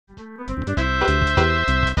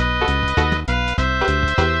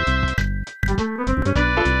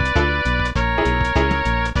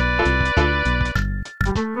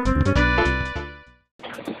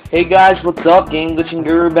Hey guys, what's up? Game Glitching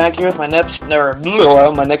Guru back here with my next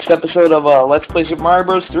episode of Let's Play Super Mario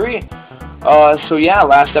Bros. 3. So yeah,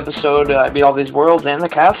 last episode I beat all these worlds and the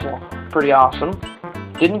castle. Pretty awesome.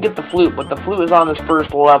 Didn't get the flute, but the flute is on this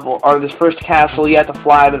first level, or this first castle. You have to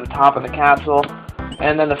fly to the top of the castle,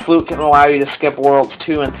 and then the flute can allow you to skip worlds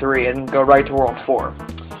 2 and 3 and go right to world 4.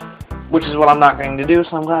 Which is what I'm not going to do,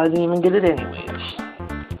 so I'm glad I didn't even get it anyways.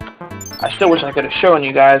 I still wish I could have shown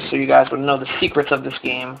you guys so you guys would know the secrets of this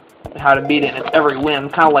game and how to beat it in its every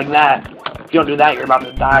whim, kind of like that. If you don't do that, you're about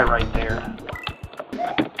to die right there.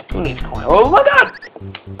 Who needs coin? Oh my god!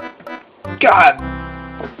 God!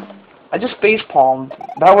 I just facepalmed.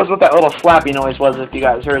 That was what that little slappy noise was, if you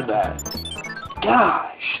guys heard that.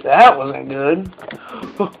 Gosh, that wasn't good.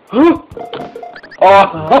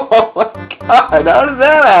 Oh my god, how did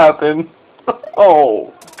that happen?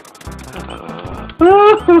 Oh.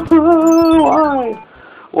 Why?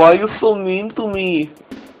 Why are you so mean to me?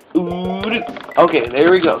 Okay,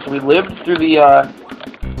 there we go. So we lived through the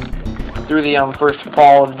first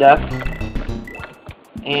fall of death,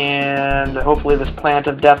 and hopefully this plant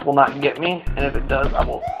of death will not get me. And if it does, I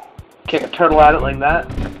will kick a turtle at it like that.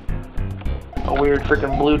 A weird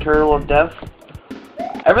freaking blue turtle of death.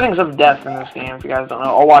 Everything's of death in this game. If you guys don't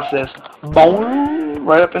know, oh, watch this. Boom!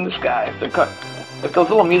 Right up in the sky. If those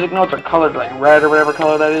little music notes are colored like red or whatever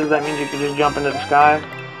color that is, that means you can just jump into the sky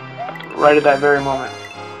right at that very moment.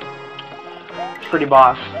 It's pretty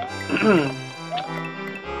boss.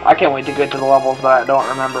 I can't wait to get to the levels that I don't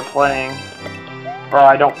remember playing, or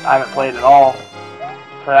I haven't played at all,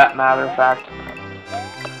 for that matter of fact.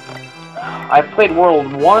 I've played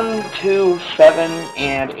World 1, 2, 7,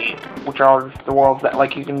 and 8, which are the worlds that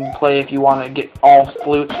like you can play if you want to get all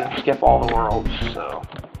flutes and skip all the worlds. So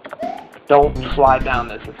don't slide down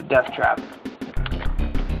this; it's a death trap.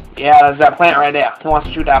 Yeah, there's that plant right there. Who wants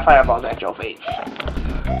to shoot that fireball at your face?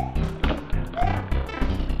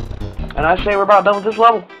 And I say we're about done with this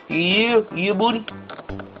level. You booty.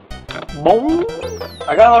 Boom!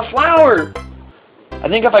 I got a flower! I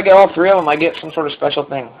think if I get all 3 of them, I get some sort of special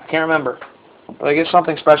thing. I can't remember. But I get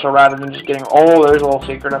something special rather than just getting... Oh, there's a little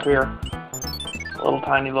secret up here. A little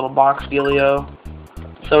tiny little box dealio.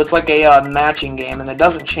 So it's like a matching game, and it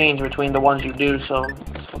doesn't change between the ones you do, so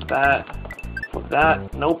flip that. Flip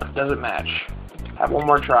that. Nope, doesn't match. Have one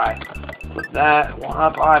more try. Flip that. One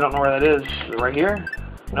up. Oh, I don't know where that is. Is it right here?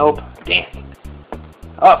 Nope. Damn.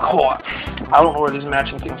 Of course. I don't know where these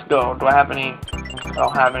matching things go. Do I have any... I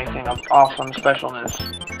don't have anything of awesome specialness.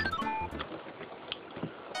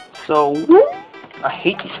 So, I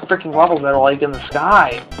hate these freaking levels that are like in the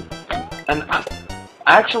sky. And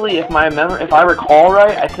actually, if I recall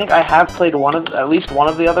right, I think I have played at least one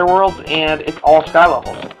of the other worlds, and it's all sky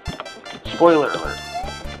levels. Spoiler alert.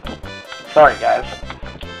 Sorry, guys.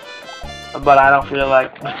 But I don't feel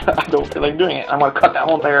like doing it. I'm gonna cut that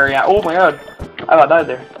whole entire area out. Oh my god, I about died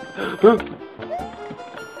there.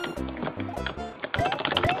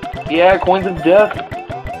 Yeah, coins of death.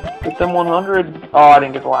 Get them 100. Oh, I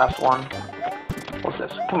didn't get the last one. What's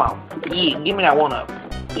this? Come on. Yeah, give me that one up.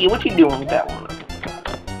 Yeah, what you doing with that one up?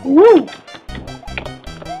 Woo!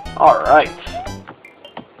 Alright.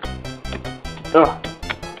 Ugh.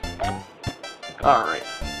 Alright.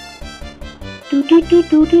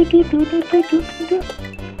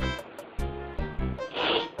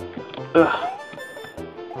 Ugh.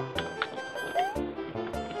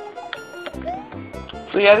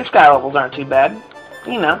 So yeah, these sky levels aren't too bad.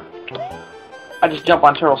 You know. I just jump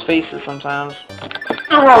on turtles' faces sometimes.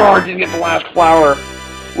 Oh, I didn't get the last flower.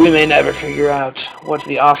 We may never figure out what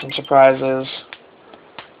the awesome surprise is.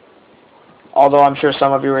 Although I'm sure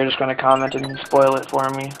some of you are just going to comment and spoil it for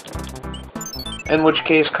me. In which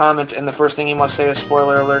case, comment, and the first thing you must say is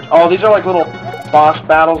spoiler alert. Oh, these are like little boss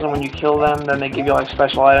battles, and when you kill them, then they give you like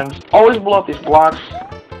special items. Always blow up these blocks.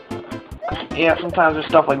 Yeah, sometimes there's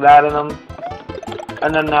stuff like that in them.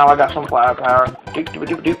 And then now I got some flower power. Doop, doop,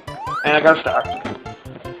 doop, doop. And I got a star.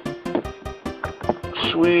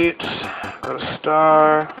 Sweet. Got a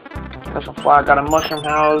star. Got some flower. Got a mushroom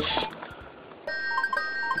house.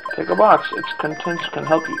 Take a box. It's contents can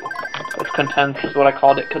help you. It's contents is what I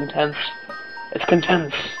called it. Contents. It's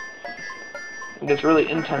contents. It gets really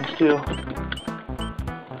intense too.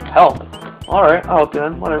 Help. Alright, I'll help you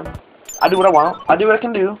then. Whatever. I do what I want. I do what I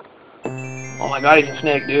can do. Oh my god, he's a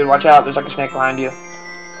snake, dude. Watch out. There's like a snake behind you.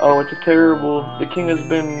 Oh, it's terrible. The king has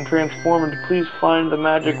been transformed. Please find the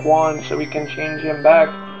magic wand so we can change him back.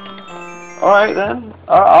 Alright then.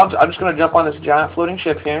 I'm just going to jump on this giant floating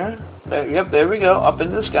ship here. Yep, there we go. Up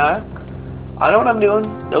into the sky. I know what I'm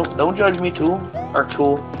doing. Don't judge me, Tool. Or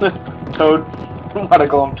Tool. Toad. Why'd I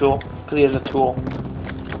call him Tool? Because he has a tool.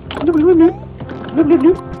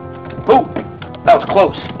 Oh, that was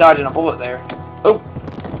close. Dodging a bullet there. Oh.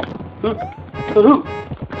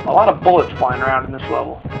 A lot of bullets flying around in this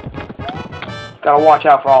level. Gotta watch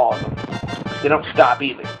out for all of them. They don't stop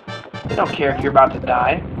either. They don't care if you're about to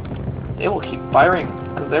die. They will keep firing.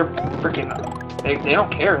 Because they're freaking... They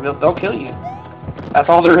don't care. They'll kill you. That's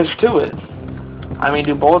all there is to it. I mean,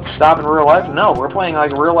 do bullets stop in real life? No, we're playing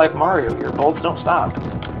like real life Mario here. Bullets don't stop.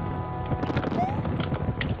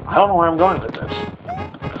 I don't know where I'm going with this.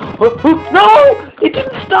 No! It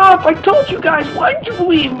didn't stop! I told you guys! Why didn't you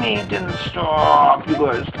believe me? It didn't stop. You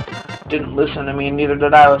guys didn't listen to me, neither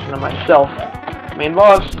did I listen to myself. Main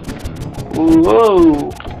boss.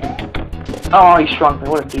 Whoa! Oh, he shrunk me.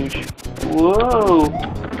 What a douche. Whoa!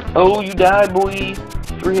 Oh, you died, boy.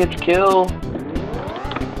 3 hits kill.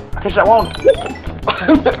 I guess that won't.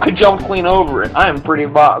 I jumped clean over it. I am pretty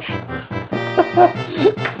boss.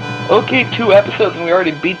 Okay, 2 episodes and we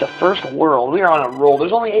already beat the first world. We are on a roll.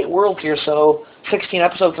 There's only 8 worlds here, so 16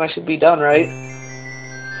 episodes and I should be done, right?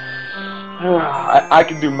 I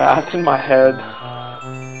can do math in my head.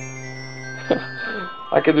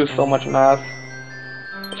 I can do so much math.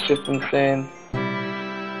 It's just insane.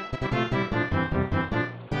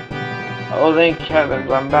 Oh, thank heavens,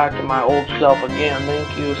 I'm back to my old self again.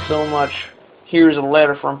 Thank you so much. Here's a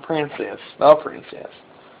letter from Princess. The Princess.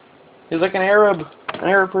 He's like an Arab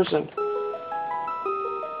person.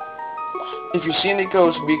 If you see any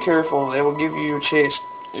ghosts, be careful. They will give you a chase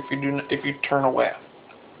if you turn away.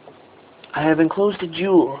 I have enclosed a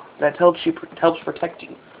jewel that helps protect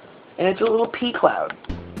you, and it's a little pea cloud.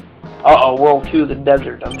 Uh-oh, World 2, the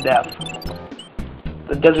Desert of Death.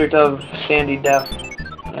 The Desert of Sandy Death.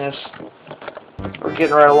 Yes. We're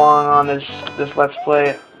getting right along on this Let's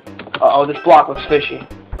Play. Uh-oh, this block looks fishy.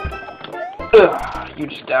 Ugh, you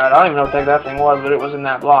just died. I don't even know what the heck that thing was, but it was in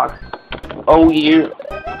that block. Oh, yeah.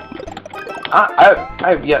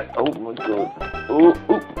 I've yet... Oh, my God. Oh,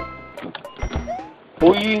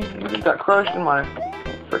 boy, you just got crushed in my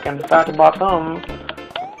freaking fat bottom.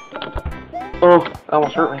 Oh, that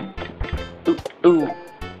almost hurt me. Ooh.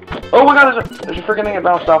 Oh, my God, there's a freaking thing that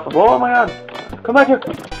bounced off the wall. Oh, my God. Come back here.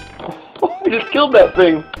 Oh, I just killed that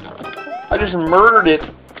thing. I just murdered it.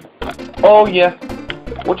 Oh, yeah.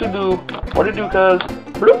 What to do, cuz?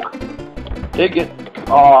 Bloop. Take it.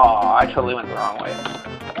 Oh, I totally went the wrong way.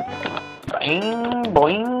 Bang,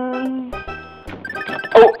 boing.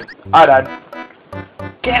 Oh, I died.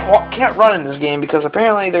 Can't run in this game because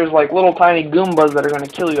apparently there's like little tiny Goombas that are gonna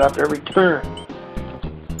kill you after every turn.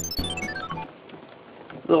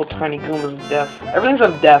 Little tiny Goombas of death. Everything's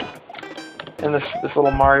of death in this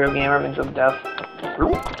little Mario game. Everything's of death.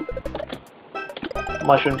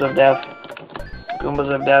 Mushrooms of death. Goombas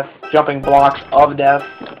of death. Jumping blocks of death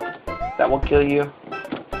that will kill you.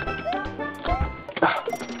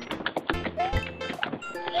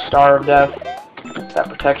 Star of death that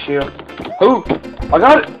protects you. Ooh! I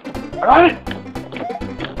got it! I got it!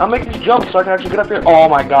 I'll make these jumps so I can actually get up here. Oh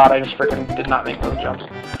my God, I just freaking did not make those jumps.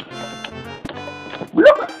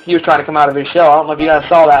 He was trying to come out of his shell. I don't know if you guys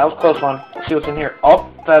saw that. That was a close one. Let's see what's in here. Oh,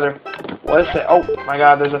 feather. What is it? Oh my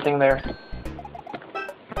God, there's a thing there.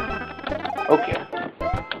 Okay.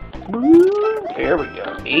 There we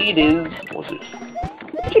go. It is. What's this?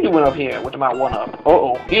 What you doing up here with my 1-up?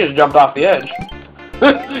 Uh-oh. He just jumped off the edge.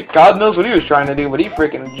 God knows what he was trying to do, but he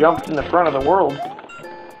freaking jumped in the front of the world.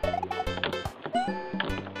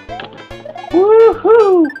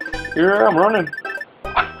 Woohoo! Here I'm running.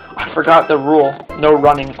 I forgot the rule. No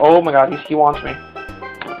running. Oh my God, he wants me.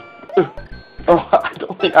 Oh, I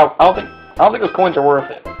don't think those coins are worth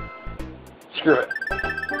it. Screw it.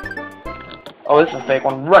 Oh, this is a fake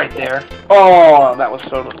one right there. Oh, that was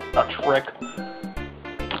so a trick.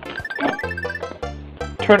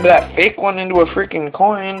 Turned that fake one into a freaking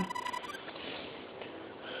coin.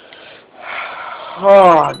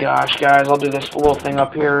 Oh gosh, guys, I'll do this little thing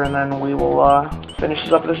up here and then we will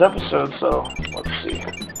finish up this episode. So let's see.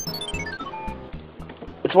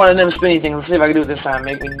 It's one of them spinny things. Let's see if I can do it this time.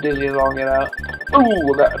 Make me dizzy as all get out.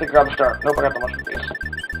 Ooh, I think I got the start. Nope, I got the mushroom face.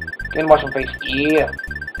 Give me the mushroom face. Yeah.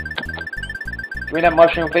 Give me that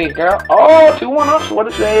mushroom face, girl. Oh, 2 1-ups. What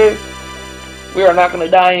a save. We are not going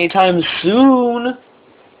to die anytime soon.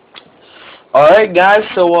 Alright guys,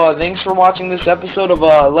 so thanks for watching this episode of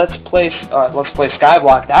Let's Play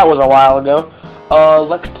Skyblock. That was a while ago.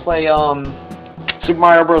 Let's play Super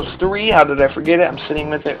Mario Bros. 3. How did I forget it? I'm sitting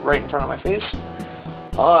with it right in front of my face.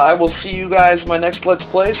 I will see you guys in my next Let's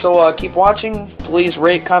Play, so keep watching. Please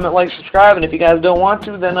rate, comment, like, subscribe, and if you guys don't want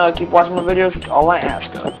to, then keep watching my videos. That's all I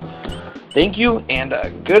ask of. Thank you, and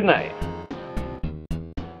good night.